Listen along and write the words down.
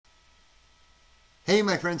Hey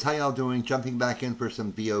my friends, how y'all doing? Jumping back in for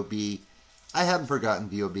some VOB. I haven't forgotten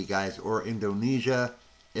VOB guys or Indonesia.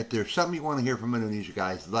 If there's something you want to hear from Indonesia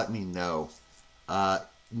guys, let me know.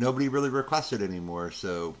 Nobody really requested anymore,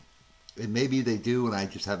 so maybe they do and I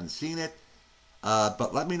just haven't seen it.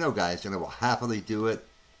 But let me know guys and I will happily do it.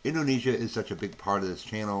 Indonesia is such a big part of this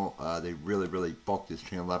channel. They really bulked this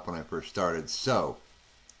channel up when I first started. So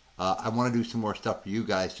I want to do some more stuff for you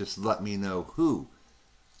guys. Just let me know who.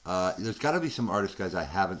 There's got to be some artists, guys, I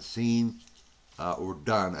haven't seen or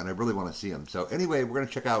done, and I really want to see them. So anyway, we're going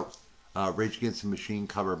to check out Rage Against the Machine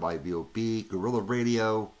cover by VOB, Guerrilla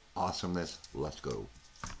Radio, awesomeness. Let's go.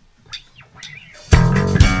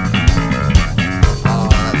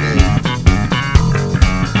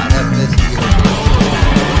 I have this here.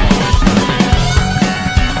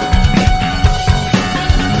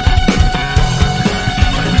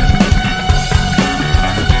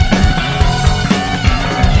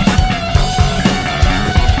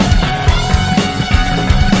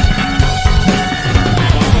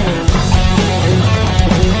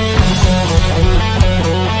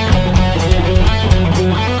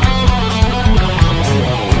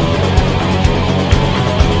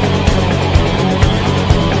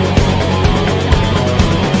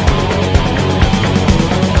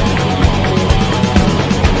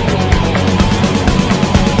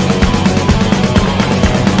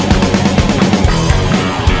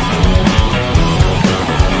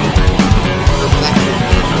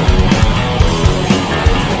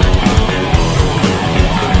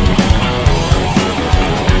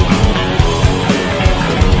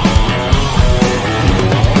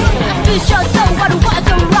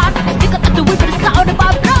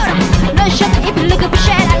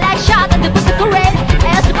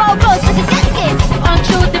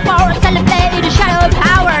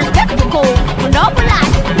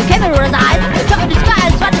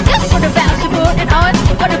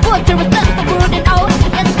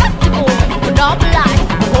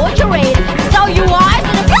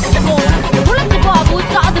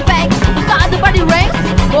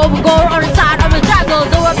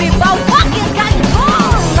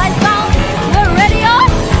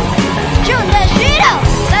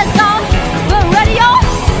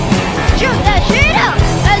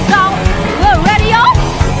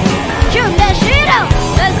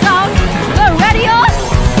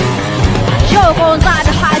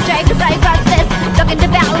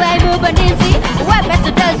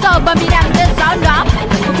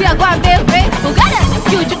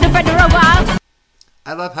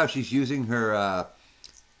 I love how she's using her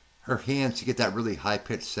hands to get that really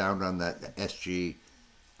high-pitched sound on that SG.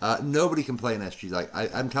 Nobody can play an SG. Like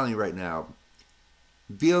I'm telling you right now,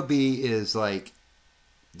 VOB is like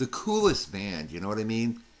the coolest band. You know what I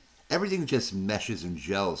mean? Everything just meshes and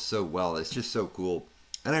gels so well. It's just so cool,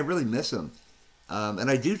 and I really miss them. And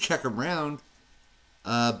I do check around,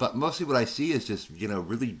 but mostly what I see is just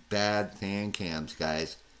really bad fan cams,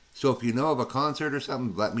 guys. So if you know of a concert or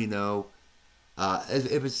something, let me know.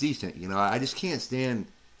 If it's decent, I just can't stand,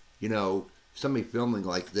 somebody filming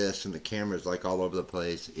like this and the camera's like all over the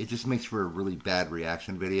place. It just makes for a really bad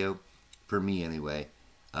reaction video, for me anyway.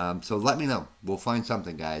 So let me know. We'll find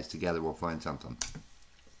something, guys. Together we'll find something.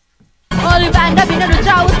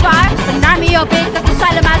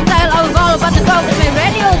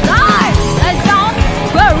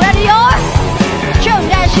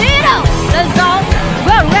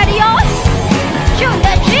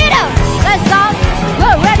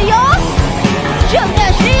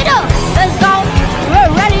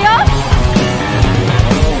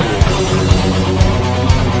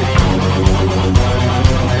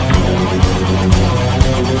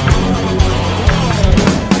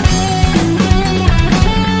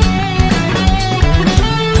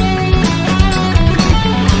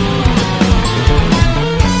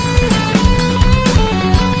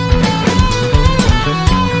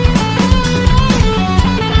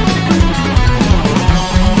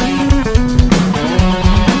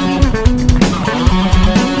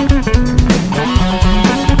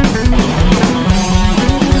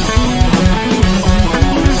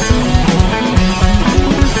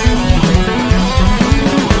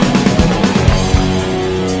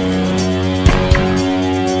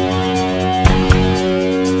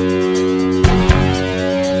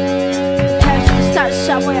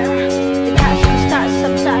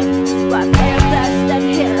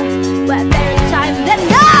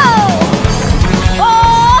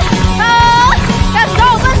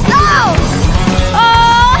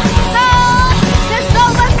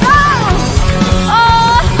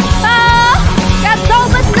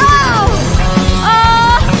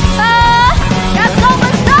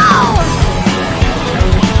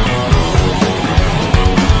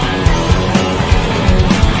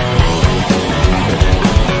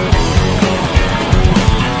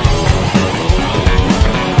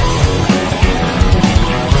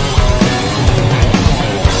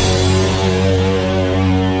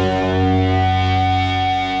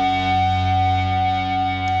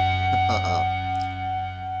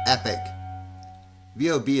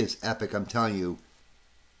 B.O.B. is epic, I'm telling you.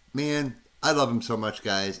 Man, I love him so much,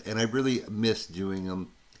 guys, and I really miss doing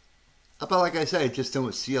them. But like I said, I just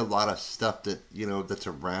don't see a lot of stuff that, that's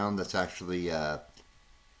around that's actually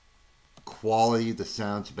quality. The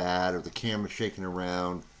sound's bad, or the camera's shaking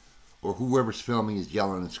around, or whoever's filming is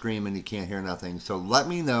yelling and screaming, you can't hear nothing. So let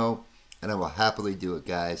me know, and I will happily do it,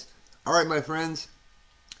 guys. All right, my friends,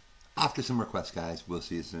 off to some requests, guys. We'll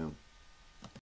see you soon.